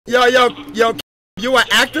Yo, you an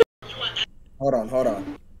actor? Hold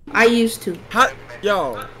on. I used to. How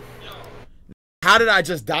did I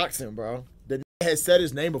just dox him, bro? The nigga had said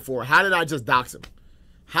his name before. How did I just dox him?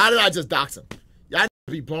 Y'all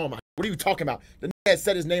be blowing my. What are you talking about? The nigga had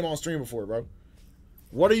said his name on stream before, bro.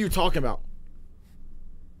 What are you talking about?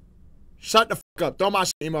 Shut the fuck up. Throw my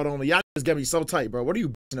shit emote on me. Y'all just get me so tight, bro. What are you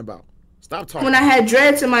bitching about? Stop talking. When I had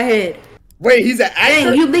dreads in my head. Wait, he's an actor?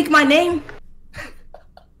 Dang, you leaked my name?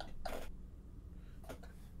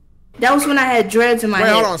 That was when I had dreads in my head.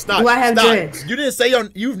 Wait, hold on, stop. Do I have dreads? You didn't say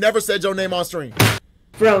you've never said your name on stream.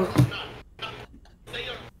 Bro.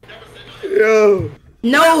 Yo.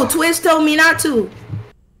 No, Twist told me not to.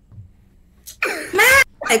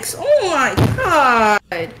 Max, oh my god.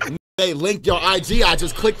 They linked your IG, I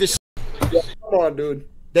just clicked this shit. Yeah, come on, dude.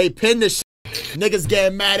 They pinned this shit. Niggas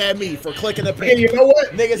getting mad at me for clicking the pin. Hey, you know what?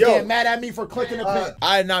 Niggas getting mad at me for clicking the pin.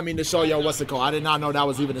 I did not mean to show y'all what's it called. I did not know that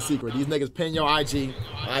was even a secret. These niggas pin your IG.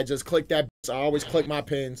 I just clicked that bitch. I always click my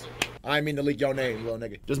pins. I didn't mean to leak your name, little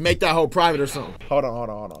nigga. Just make that whole private or something. Hold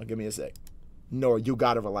on. Give me a sec. Nour, you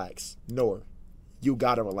gotta relax. Nour, you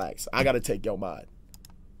gotta relax. I gotta take your mind.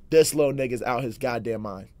 This little nigga's out his goddamn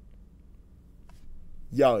mind.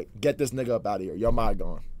 Yo, get this nigga up out of here. Your mind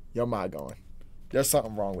gone. There's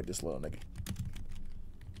something wrong with this little nigga.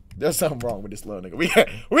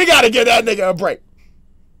 We gotta give that nigga a break.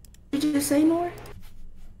 What did you just say, Nour?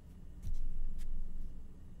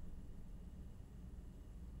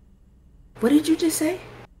 What did you just say?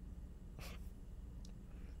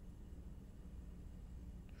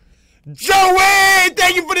 Joey,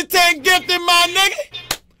 thank you for the 10 gifted, my nigga.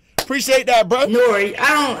 Appreciate that, bro. Nour,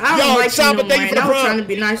 I don't like you no more, thank you for the I was prime. trying to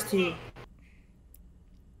be nice to you.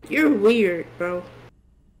 You're weird, bro.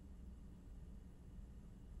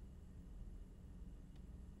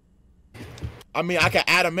 I mean, I can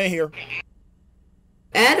add him in here.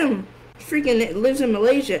 Adam freaking lives in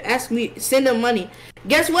Malaysia. Ask me, send him money.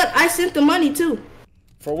 Guess what? I sent the money too.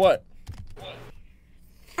 For what?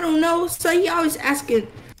 I don't know. So he always asking,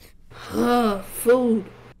 food,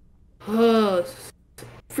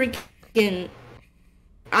 freaking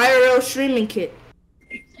IRL streaming kit.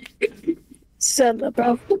 Shut up,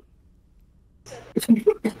 bro.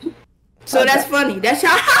 So that's funny. That's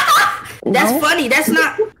how. That's funny. That's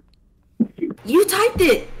not. You typed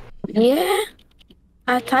it. Yeah,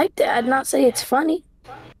 I typed it. I'd not say it's funny.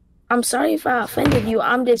 I'm sorry if I offended you.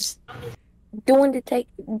 I'm just doing the take.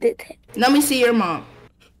 Let me see your mom.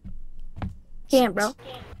 Can't, bro.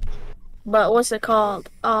 But what's it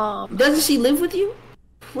called? Doesn't she live with you?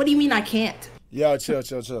 What do you mean I can't? Yo, chill.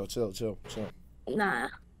 Nah.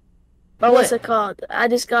 But what's it called? I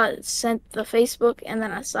just got sent the Facebook and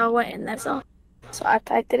then I saw it and that's all. So I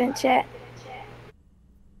typed it in chat.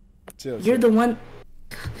 Chill. You're the one.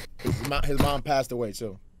 His mom passed away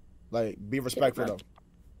too. Like, be respectful though.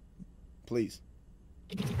 Please.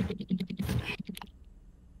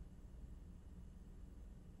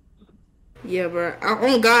 Yeah, bro.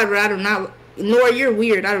 Oh God, bro. I do not. Nour, you're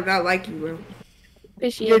weird. I do not like you, bro.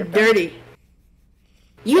 You're dirty.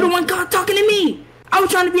 You the one talking to me. I was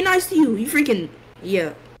trying to be nice to you. You freaking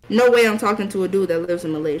No way I'm talking to a dude that lives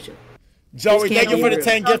in Malaysia. Joey, thank you for the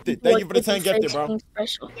 10 gifted. Thank you for the 10 gifted, bro.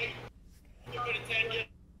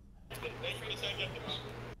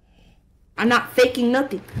 I'm not faking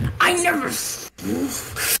nothing. I never.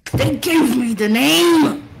 They gave me the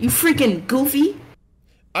name. You freaking goofy.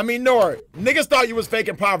 I mean, Nour, niggas thought you was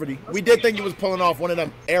faking poverty. We did think you was pulling off one of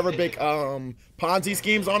them Arabic Ponzi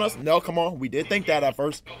schemes on us. No, come on. We did think that at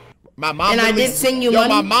first. My mom. And I did send you money.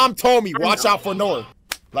 My mom told me, watch out for Nour.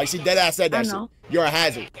 Like, she dead ass said that shit. You're a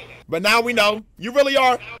hazard. But now we know. You really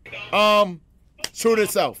are true to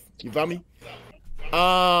self. You feel me?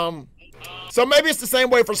 So maybe it's the same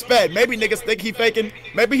way for Sped. Maybe niggas think he faking.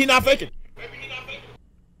 Maybe he not faking.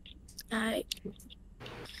 Alright.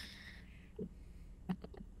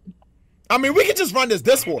 I mean, we could just run this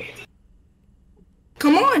Discord.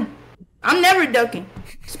 Come on. I'm never ducking.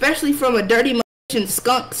 Especially from a dirty Malaysian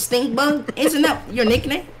skunk stinkbug. Isn't that your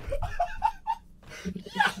nickname?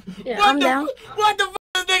 Yeah, I'm down. What the fuck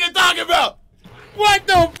is this nigga talking about? What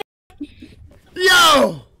the fuck?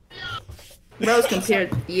 Yo! Bro's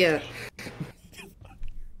compared, yeah.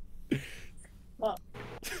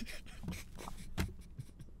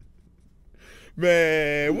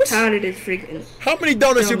 Man, what's... How did it freaking... How many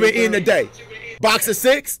donuts you been eating a day? Box of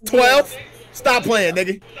 6? 12? Stop playing,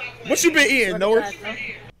 nigga. What you been eating, Nour?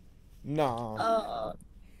 Nah.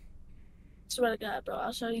 Swear to God, bro.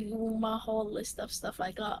 I'll show you my whole list of stuff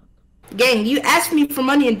I got. Gang, you asked me for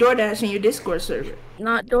money in DoorDash in your Discord server.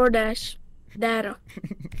 Not DoorDash. Data.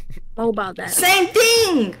 Mobile data. Same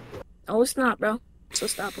thing! No, it's not, bro. So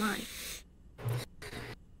stop lying.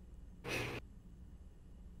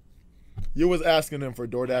 You was asking him for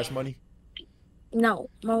DoorDash money? No,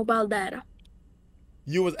 mobile data.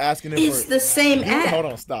 You was asking him It's the same app. Hold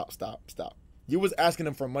on, stop. You was asking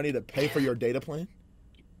him for money to pay for your data plan?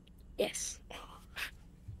 Yes.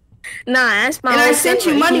 Nah, that's my. And I sent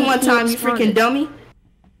you money one time, you freaking dummy.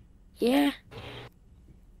 Yeah.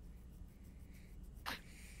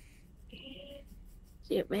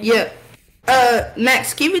 Yeah, man. Yeah.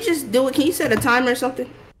 Max, can we just do it? Can you set a timer or something?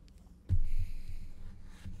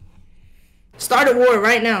 Start a war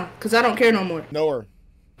right now, because I don't care no more. Noah,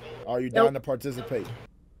 are you down to participate?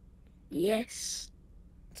 Yes.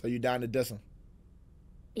 So you down to diss him?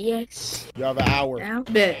 Yes. You have an hour. Now?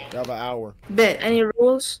 Bet. You have an hour. Bet. Any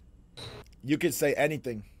rules? You can say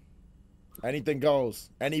anything. Anything goes.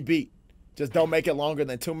 Any beat. Just don't make it longer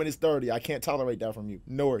than 2 minutes 30. I can't tolerate that from you.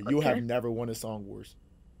 Noah, you have never won a Song Wars.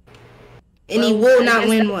 And he will not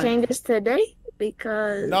win one. Changes today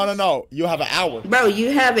because... No. You have an hour. Bro,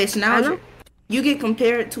 you have a schnauzer. You get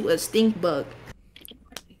compared to a stink bug.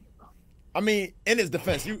 I mean, in his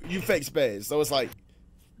defense, you fake spades, so it's like...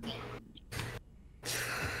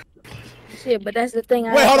 Shit, but that's the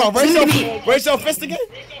thing. Wait, hold on. Raise your fist again?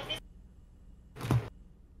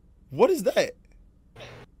 What is that?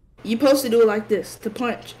 You supposed to do it like this, to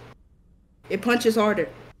punch. It punches harder.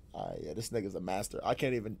 Yeah, this nigga's a master. I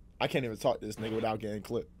can't even talk to this nigga without getting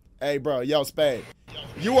clipped. Hey, bro, yo, Spade,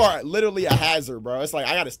 you are literally a hazard, bro. It's like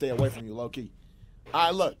I gotta stay away from you, low key. All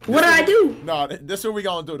right, look. What did I do? No, this is what we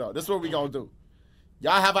gonna do though. This is what we gonna do.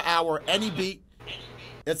 Y'all have an hour. Any beat.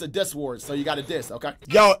 It's a diss wars, so you got to diss, okay?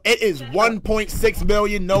 Yo, it is 1.6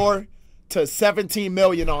 million Noor to 17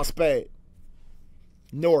 million on Spade.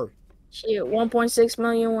 Noor. Shit, 1.6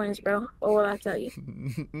 million wins, bro. What will I tell you?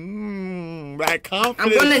 That confidence.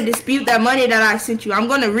 I'm gonna dispute that money that I sent you. I'm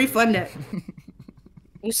gonna refund that.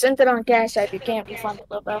 You sent it on Cash App. You can't refund it,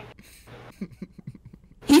 little bro.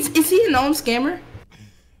 Is he a known scammer?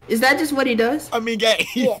 Is that just what he does? I mean,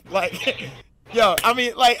 yeah. Like, yo, I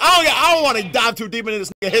mean, like, I don't want to dive too deep into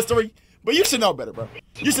this nigga history, but you should know better, bro.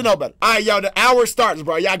 You should know better. All right, yo, the hour starts,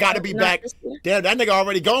 bro. Y'all got to be back. Damn, that nigga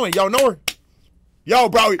already going. Yo, Noor. Yo,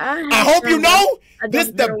 bro, I hope you know this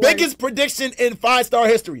is the biggest prediction in 5-star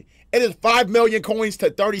history. It is 5 million coins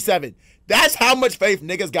to 37. That's how much faith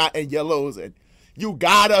niggas got in your losing. You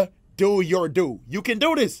gotta do your due. You can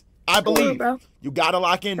do this. I believe. Bro. You gotta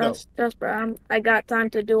lock in, though. Trust, bro. I got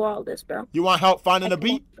time to do all this, bro. You want help finding a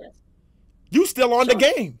beat? You still on the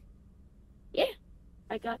game. Yeah,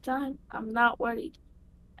 I got time. I'm not worried.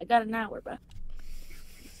 I got an hour, bro.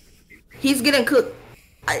 He's getting cooked.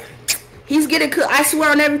 He's getting cooked. I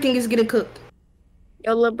swear on everything, he's getting cooked.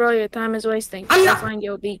 Yo, little bro, your time is wasting. I'm not. Find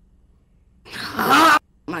your beat. Oh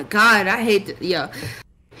my God, I hate it. Yeah.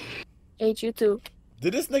 Hate you too.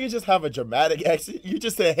 Did this nigga just have a dramatic accent? You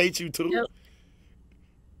just said hate you too? Yep.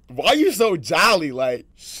 Why you so jolly? Like,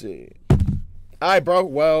 shit. All right, bro.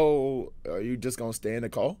 Well, are you just gonna stay in the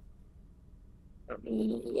call?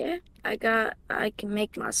 Yeah, I can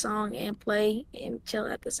make my song and play and chill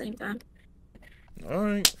at the same time. All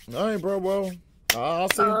right, bro. Well, I'll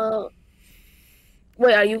see.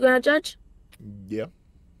 Wait, are you gonna judge? Yeah.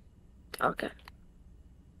 Okay.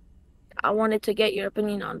 I wanted to get your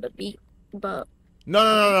opinion on the beat, but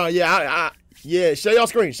no. Yeah, yeah. Share your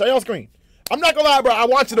screen. I'm not gonna lie, bro. I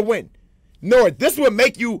want you to win. No, this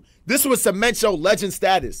would cement your legend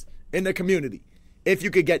status in the community if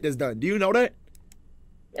you could get this done. Do you know that?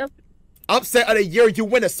 Yep. Upset of the year, you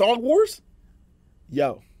win a Song Wars?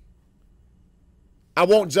 Yo. I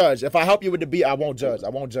won't judge. If I help you with the beat, I won't judge.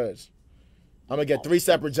 I'm gonna get 3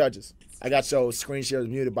 separate judges. I got your screen shares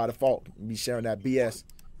muted by default. You be sharing that BS.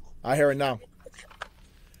 I hear it now.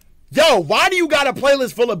 Yo, why do you got a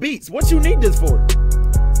playlist full of beats? What you need this for?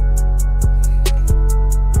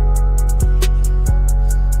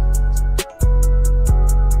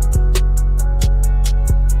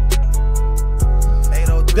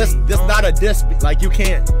 This not a diss beat. Like, you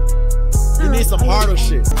can't. You need some harder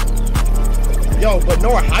shit. Yo, but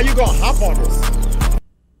Nora, how you gonna hop on this?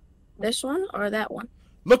 This one or that one?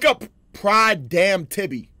 Look up Pride Damn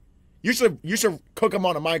Tibby. You should cook him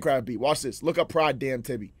on a Minecraft beat. Watch this. Look up Pride Damn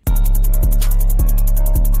Tibby.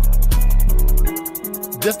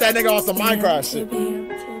 Just that nigga on some Minecraft shit.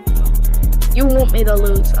 You want me to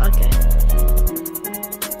lose? Okay.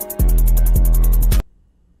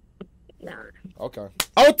 Nah. Okay.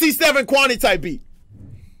 OT7 quantity type beat.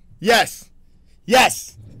 Yes.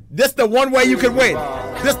 This the one way you can win.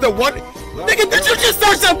 This the one. Nigga, did you just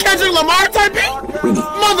search up Kendrick Lamar type beat?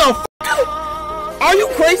 Motherfucker. Are you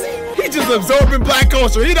crazy? He just absorbing black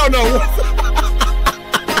culture. He don't know what.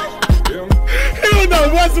 He still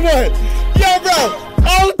know what's what. Yo, bro.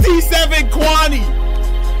 OT7 Kwani.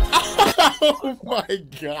 Oh my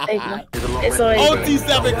god.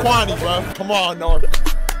 OT7 Kwani, bro. Come on, Nor.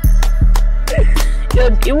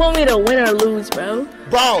 Yo, you want me to win or lose, bro?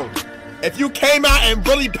 Bro, if you came out and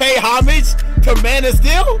really paid homage to Man of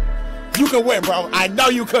Steel, you could win, bro. I know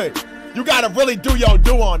you could. You gotta really do your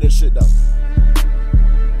do on this shit, though.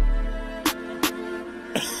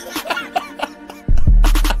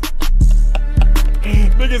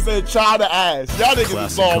 Niggas said try to ass. Y'all niggas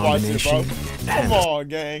is all my shit, bro. Come on,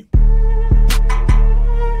 gang.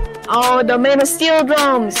 Oh, the Man of Steel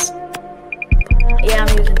drums. Yeah,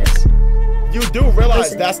 I'm using this. You do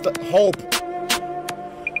realize that's the hope.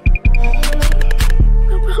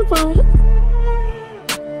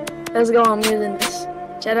 Let's go, I'm using this.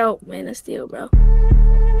 Shout out Man of Steel, bro.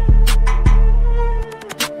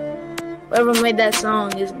 Whoever made that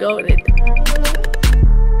song is goated.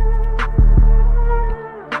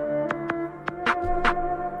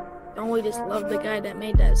 Don't we just love the guy that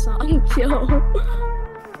made that song, yo?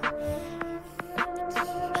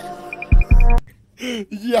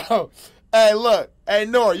 Yo, hey, look, hey,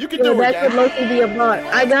 Nora, you can do it. That could mostly be a bot.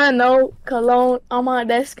 I got no cologne on my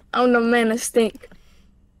desk. I'm the Man of Stink.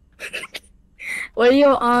 Where you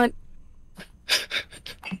on?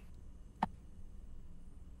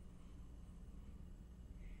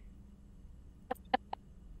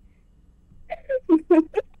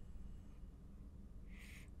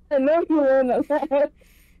 I know you were in the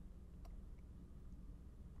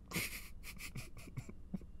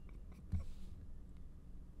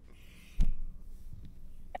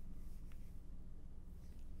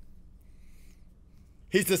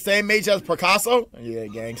He's the same age as Picasso? Yeah,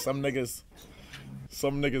 gang. Some niggas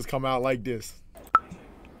come out like this.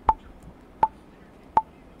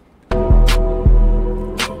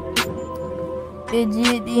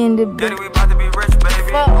 Digit in the bed. We about to be rich, baby.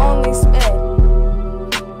 For only sped.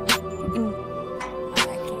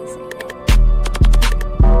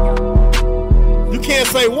 You can't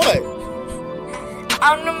say what?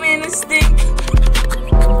 I'm the Man of Stink.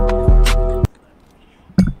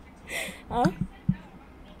 Huh?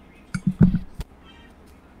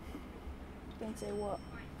 Can't say what.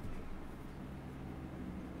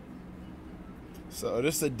 So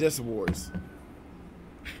this is a diss wars.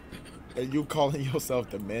 And you calling yourself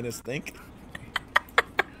the Man of Stink?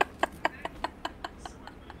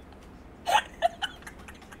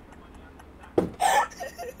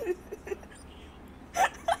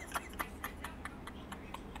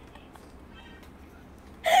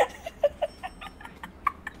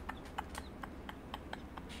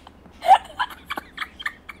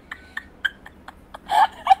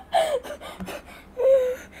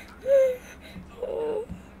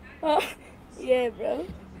 Yeah, bro.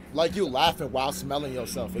 Like you laughing while smelling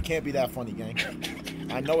yourself. It can't be that funny, gang.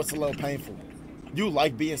 I know it's a little painful. You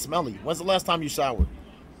like being smelly. When's the last time you showered?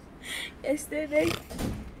 Yesterday.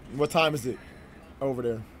 What time is it over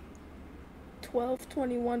there?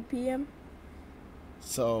 12:21 p.m.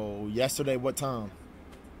 So yesterday, what time?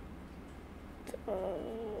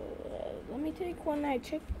 Let me take one night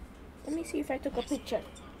check. Let me see if I took a picture.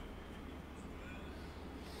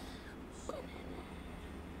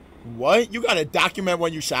 What? You gotta document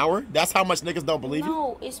when you shower? That's how much niggas don't believe you?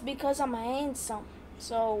 No, it's because I'm handsome.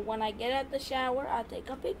 So when I get out the shower, I take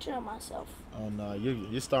a picture of myself. Oh no,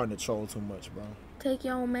 you're starting to troll too much, bro. Take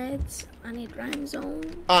your own meds. I need rhyme zone.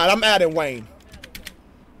 Alright, I'm adding Wayne.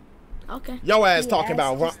 Okay. Yo ass talking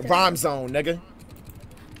about rhyme zone, nigga.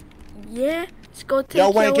 Yeah, let's go take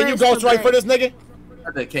Yo Wayne, can you go straight for this nigga?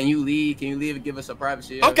 Can you leave? Can you leave and give us a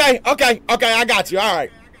privacy? Okay, I got you. All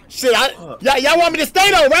right. Shit, y'all want me to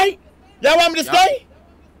stay though, right? Y'all want me to stay?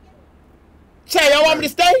 Che, y'all want me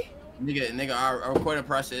to stay? Nigga, our recording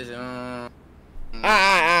process. All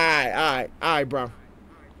right, bro.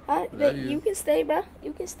 You can stay, bro.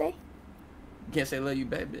 You can stay. You can't say love you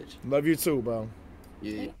back, bitch. Love you too, bro.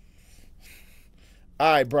 Yeah.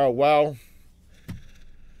 All right, bro. Well,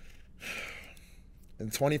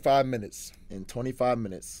 in 25 minutes,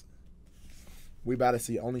 we about to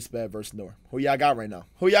see only Sped versus Nour. Who y'all got right now?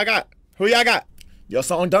 Who y'all got? Your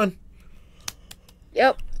song done?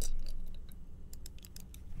 Yep.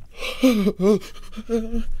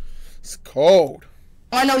 It's cold.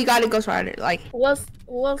 Oh, I know you got a Ghost Rider. Like, who else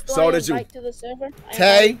so did you? To the server?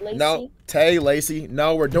 Tay, no. Tay, Lacey.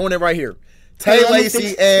 No, we're doing it right here. Tay,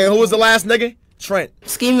 Lacey, and who was the last nigga? Trent.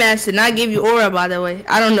 Ski Mask did not give you aura, by the way.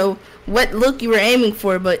 I don't know what look you were aiming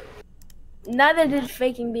for, but neither did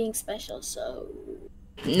faking being special, so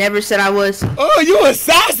Never said I was. Oh, you a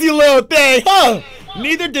sassy little thing, huh?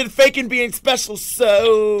 Neither did faking being special,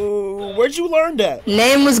 so where'd you learn that?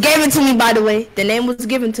 Name was given to me, by the way. The name was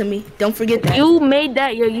given to me. Don't forget that. You made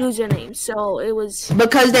that your username, so it was...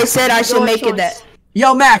 Because they said I should make it that.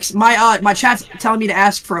 Yo, Max, my chat's telling me to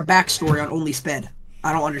ask for a backstory on Only Sped.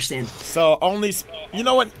 I don't understand. So, you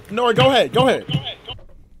know what? Nora, go ahead.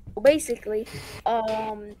 Basically,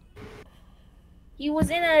 he was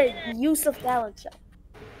in a Yusuf talent show.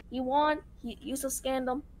 He won, Yusuf scammed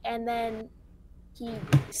him, and then he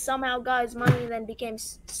somehow got his money and then became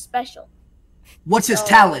special. What's his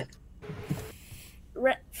talent?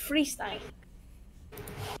 Freestyle.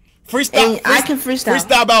 Freestyle. I can freestyle.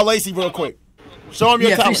 Freestyle about Lacey real quick. Show him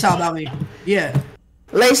your talent. Freestyle about me. Yeah.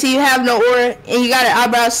 Lacey, you have no aura, and you got an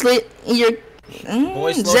eyebrow slit, and you're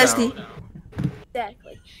zesty.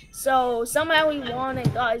 Exactly. So somehow he won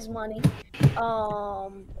and got his money.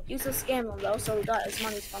 Yusuf scammed him though, so he got his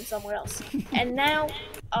money from somewhere else. And now,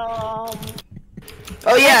 oh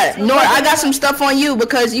yeah, Nora, I got some stuff on you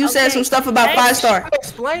because you said some stuff about Max, 5-star.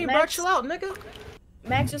 Explain, bro. Chill out, nigga.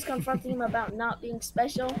 Max was confronting him about not being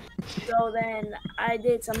special. So then I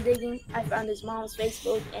did some digging. I found his mom's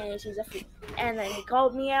Facebook, and she's a freak. And then he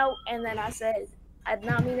called me out, and then I said I did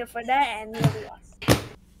not mean it for that, and he lost.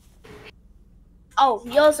 Oh,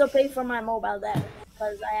 he also paid for my mobile data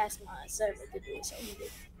because I asked my server to do it, so he did.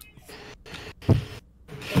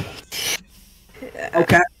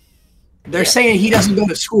 Okay. They're saying he doesn't go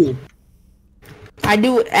to school. I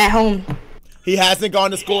do it at home. He hasn't gone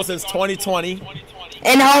to school since 2020.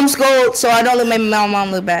 And homeschooled, so I don't let my mom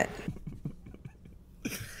look bad.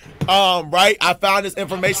 Right? I found this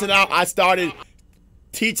information out. I started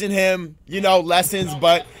teaching him, lessons,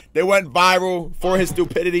 but they went viral for his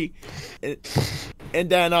stupidity. And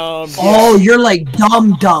then, Oh, you're like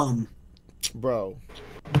dumb. Bro.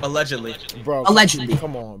 Allegedly. Bro. Allegedly.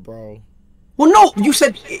 Come on, bro. Well, no, you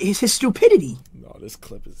said it's his stupidity. No, this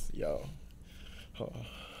clip is, Yep.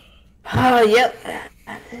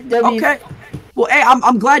 Okay. Well, hey,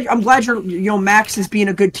 I'm glad you're Max is being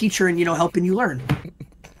a good teacher and helping you learn.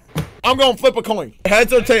 I'm gonna flip a coin.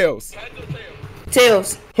 Heads or tails?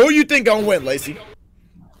 Tails. Who you think gonna win, Lacey?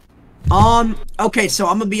 Okay, so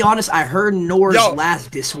I'm gonna be honest. I heard Nora's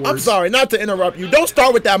last diss was. I'm sorry, not to interrupt you. Don't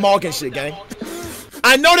start with that Morgan shit, gang.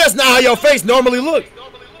 I know that's not how your face normally look.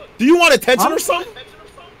 Do you want attention or something?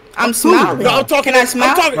 I'm smiling. No, I'm talking. Can I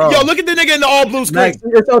smile? Yo, look at the nigga in the all blue screen. Max,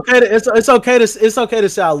 it's okay to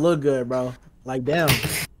say I look good, bro. Like, damn.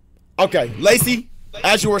 Okay, Lacey,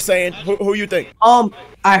 as you were saying, who you think?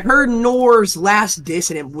 I heard Nora's last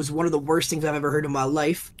diss and it was one of the worst things I've ever heard in my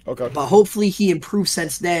life. Okay. But hopefully he improved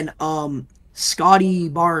since then. Scottie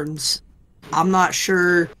Barnes, I'm not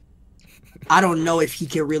sure. I don't know if he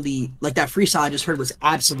can really that freestyle I just heard was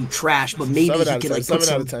absolute trash, but maybe he can put 7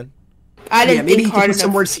 some, out of 10. I didn't maybe think he can hard put some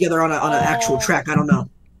enough. words together on an actual track. I don't know.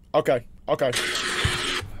 Okay. All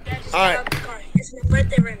right. It's my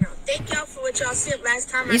birthday right now. Thank y'all for what y'all said last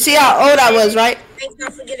time. You see how old I was, right? Thank y'all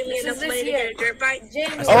for getting me enough money to get a dirt bike.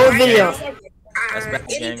 Old video.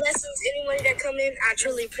 Any blessings, any money that come in, I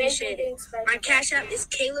truly appreciate it. My cash app is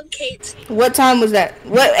Caleb Cates. What time was that?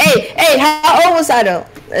 What? Hey, how old was I though?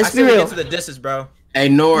 Let's be real. To the disses, bro. Hey,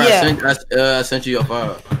 Nora, Yeah. I sent you your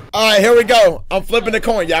file. All right, here we go. I'm flipping the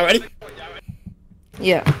coin. Y'all ready?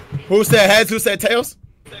 Yeah. Who said heads? Who said tails?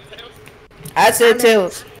 I said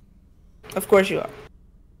tails. Of course you are.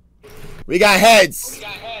 We got heads.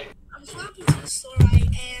 I'm walking to the store, right?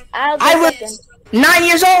 And I was 9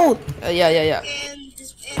 years old. Yeah.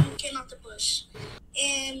 and came out the bush.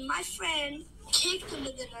 And my friend kicked him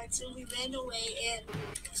in the nuts and we ran away and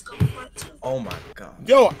it's going front too. Oh my god.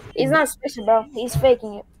 Yo, He's not special, bro. He's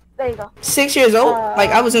faking it. There you go. 6 years old.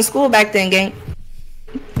 I was in school back then, gang.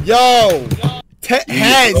 yo.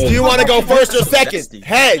 Heads. Do you want to go first or second?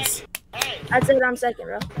 Heads. I'd say I'm second,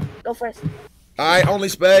 bro. Go first. All right, only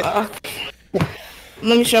sped.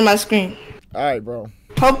 Let me share my screen. All right, bro.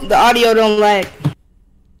 Hope the audio don't lag.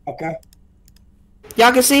 Okay.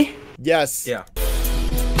 Y'all can see? Yes. Yeah.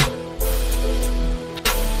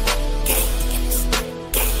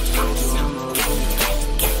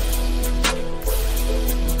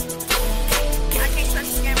 I can't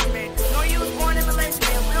trust the scammer, man. Nor you was born in Malaysia,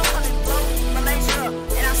 man. We don't come and blow Malaysia up.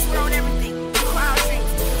 And I swear on everything. You cry out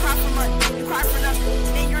dreams. You cry for money. You cry for nothing.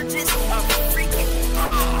 And you're just a freaking.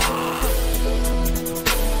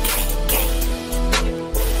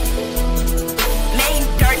 Man, you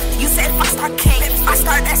dirty. You said if I start king. If I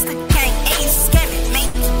start, that's the gang. Ace.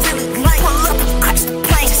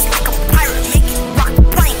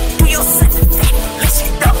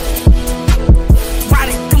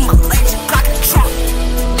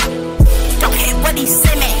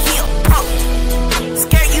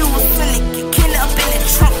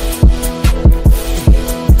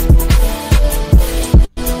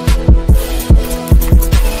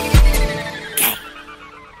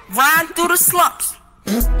 slumps.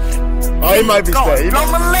 Oh, he might be sped. Blow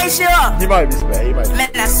Malaysia up. He might be sped. He might be. Man,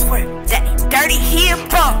 I swear that dirty here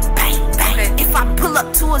bum. Bang, bang. If I pull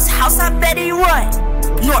up to his house, I bet he run.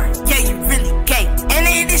 Nor, yeah, you really gay. And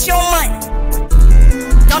it is your money.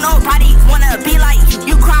 Don't nobody wanna be like you.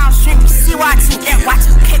 You crown stream, CY2, then watch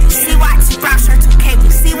you cable. CY2, brown shirt, 2 cable.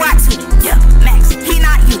 CY2, yeah, Max, he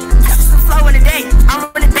not you. Just the flow in the day. I'm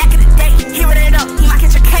running back in the day. He run it up, he might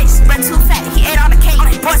catch a case. Run too fat, he ate all the cake.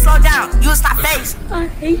 Boy, slow down, you'll stop face. I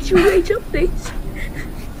hate you, hate your face.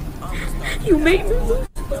 You made me lose.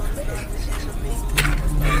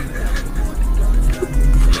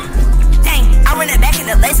 I run it back in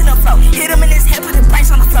the lace in the flow. Hit him in his head, put the price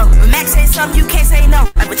on the floor. When Max say something, you can't say no.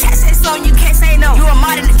 Like when Chat say something, you can't say no. You a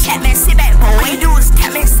mod in the chat, man, sit back, boy. What you do is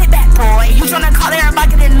cat, man, sit back, boy. You tryna call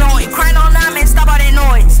everybody, get annoyed. Crying all night, man, stop all that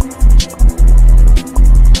noise.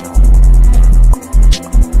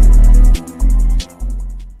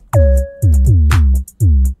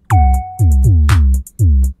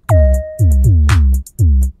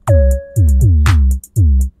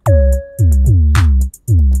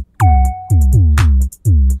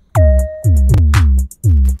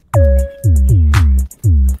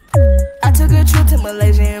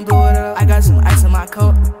 Malaysian, blew it up. I got some ice in my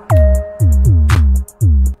coat.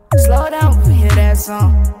 Slow down when you hear that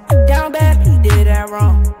song. Down bad when you did that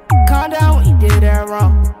wrong. Calm down when you did that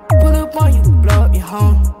wrong. Pull up on you, blow up your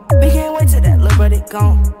home. We can't wait till that little buddy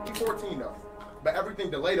gone. 14 though, but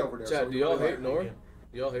everything delayed over there. Chat, so do y'all hate Nour?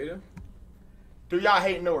 Y'all hate him? Do y'all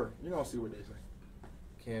hate Nour? You gonna see what they say.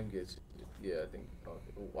 Cam gets it. Yeah, I think. Oh,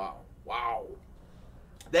 wow. Wow.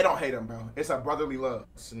 They don't hate him, bro. It's a brotherly love.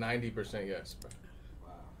 It's 90% yes, bro.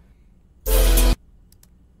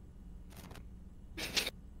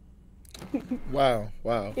 Wow,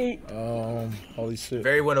 wow. Holy shit.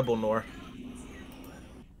 Very winnable, Nour.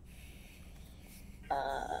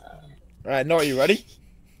 Alright, Nour, you ready?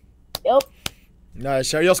 Yep. Alright,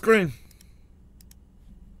 share your screen.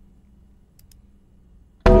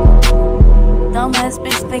 Dumbass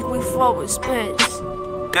bitch think we fuck with speds.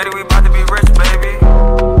 Daddy, we about to be rich, baby.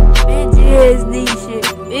 Big GSD shit.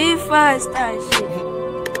 Big 5-star shit.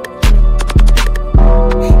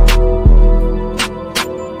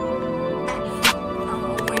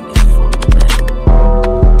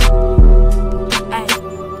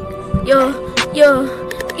 Yo,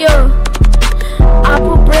 I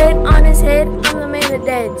put bread on his head, I'm the man of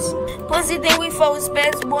dads. Pussy think we fuck with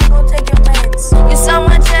speds, boy, go take your meds. You saw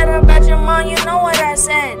my chatter about your mom, you know what I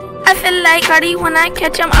said. I feel like Cardi when I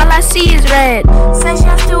catch him, all I see is red. Send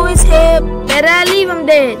shots to his head, better I leave him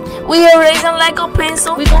dead. We erase him like a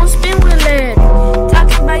pencil, we gon' spin with lead.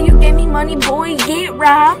 Talking about you gave me money, boy, get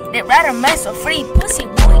robbed. That rather mess for free, pussy,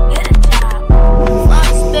 boy, get a job. Fuck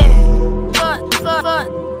sped,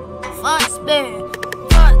 fuck sped.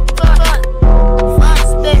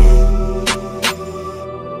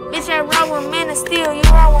 Bitch, I roll with man of steel, you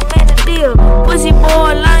roll with man of deal. Pussy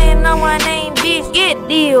boy lying on my name, bitch, get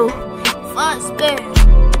deal. Fuck sped,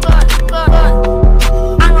 fuck.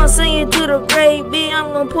 I'm gon' send you to the grave, bitch,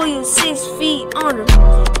 I'm gon' pull you 6 feet under.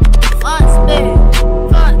 Fuck sped,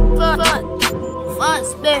 fuck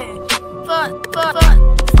sped, fuck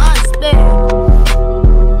sped.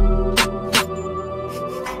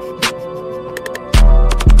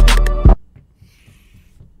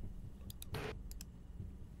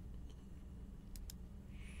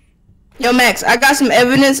 Yo, Max, I got some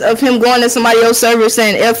evidence of him going to somebody else's server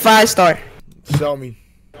saying F5-star. Show me.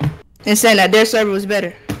 And saying that their server was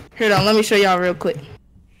better. Hold on, let me show y'all real quick.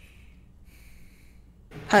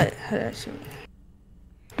 How that show?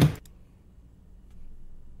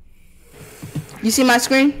 You see my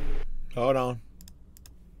screen? Hold on.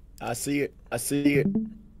 I see it. I see it.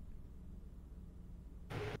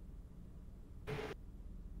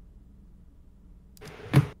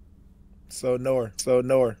 So Nour.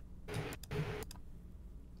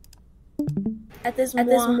 At this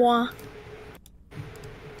moi.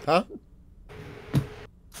 Huh?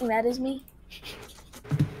 That is me.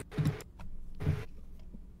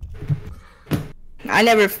 I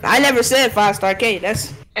never said 5-star K.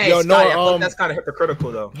 That's Hey, Yo, Scottie, Nour, I thought that's kind of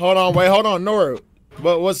hypocritical, though. Hold on, Nour.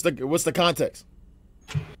 But what's the context?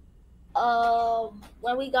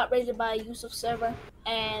 When we got raided by Yusuf server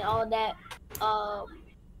and all that,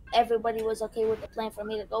 everybody was okay with the plan for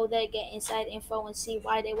me to go there, get inside info, and see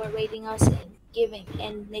why they were raiding us and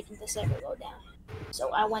making the server go down.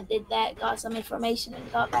 So I went, did that, got some information, and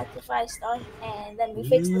got back to 5-star, and then we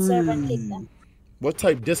fixed the server and kicked them. What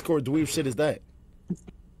type Discord dweeb shit is that?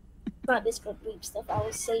 Not Discord dweeb stuff. I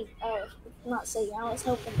was I was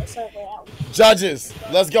helping the server out. Judges,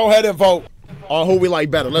 let's go ahead and vote on who we like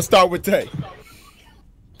better. Let's start with Tay.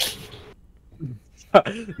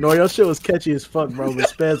 No, your shit was catchy as fuck, bro, but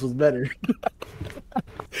Spaz was better.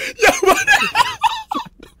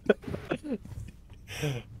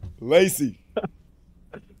 Lacey.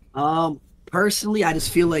 Personally, I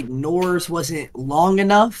just feel like Nour's wasn't long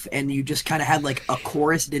enough, and you just kind of had like a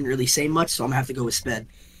chorus, didn't really say much, so I'm gonna have to go with Sped.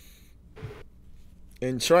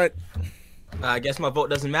 And Trent. I guess my vote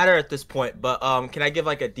doesn't matter at this point, but can I give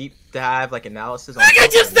like a deep dive like analysis? I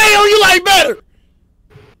can just say who you like better.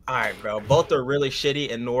 All right, bro. Both are really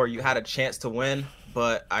shitty, and Nour, you had a chance to win,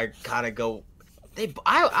 but I gotta go.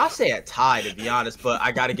 I'll say a tie to be honest, but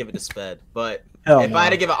I gotta give it to Sped. But if I had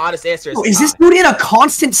to give an honest answer, is this dude in a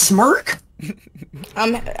constant smirk?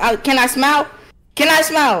 Can I smile? Can I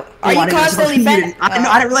smile? Are you constantly bent? I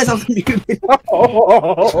didn't realize I was muted.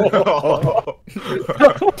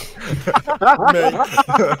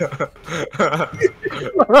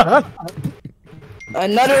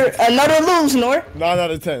 Another lose, Nour. 9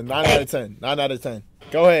 out of 10. 9 out of 10. 9 out of 10.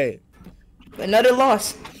 Go ahead. Another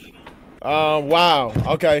loss. Wow.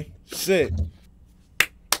 Okay. Shit.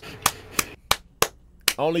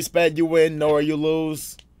 Only Sped you win, Nour you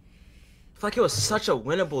lose. I feel like it was such a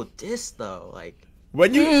winnable diss though. Like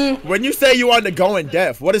when you say you want to go in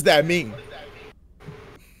depth, what does that mean?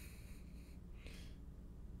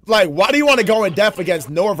 Like, why do you want to go in depth against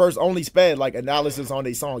Nour versus Only Sped? Like analysis on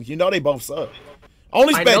these songs. You know they both suck.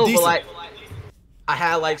 Only Sped decent. But like, I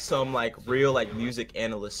had like some like real like music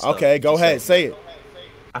analyst stuff. Okay, go ahead, say it.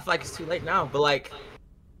 I feel like it's too late now, but like,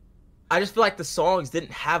 I just feel like the songs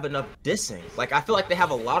didn't have enough dissing. Like, I feel like they have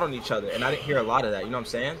a lot on each other, and I didn't hear a lot of that. You know what I'm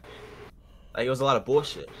saying? Like, it was a lot of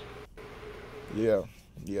bullshit. Yeah,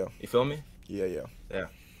 yeah. You feel me? Yeah.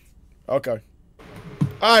 Okay.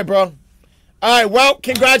 All right, bro. All right, well,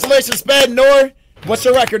 congratulations, Sped. Nour, what's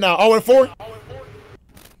your record now? 0-4?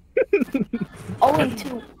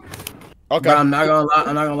 0-2. Okay. Bro, I'm not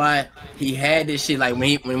gonna lie. He had this shit like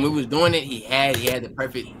when we was doing it. He had the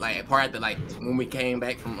perfect like part that like when we came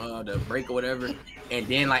back from the break or whatever. And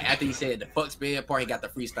then like after he said the fuck sped part, he got the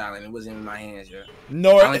freestyle and it wasn't in my hands. Yeah.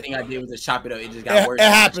 No. The only thing I did was just chop it up. It just got worse. It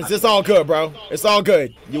happens. It's all good, bro. It's all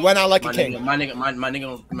good. You went out like a king. My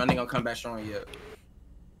nigga gonna come back strong. Yeah.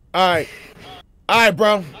 All right,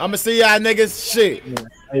 bro. I'm gonna see y'all niggas. Shit. Yeah.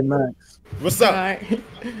 Hey Max. What's up? All right.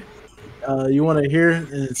 You want to hear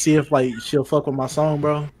and see if like she'll fuck with my song,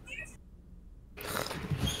 bro?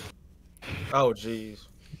 Oh jeez.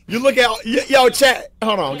 You look at yo chat.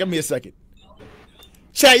 Hold on, give me a second.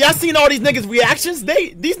 Chat, y'all seen all these niggas reactions?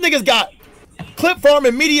 These niggas got clip farm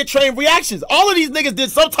and media trained reactions. All of these niggas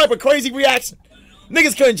did some type of crazy reaction.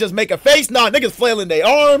 Niggas couldn't just make a face. Nah, niggas flailing their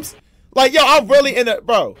arms. Like yo, I'm really in it,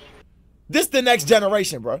 bro. This the next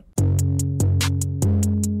generation, bro.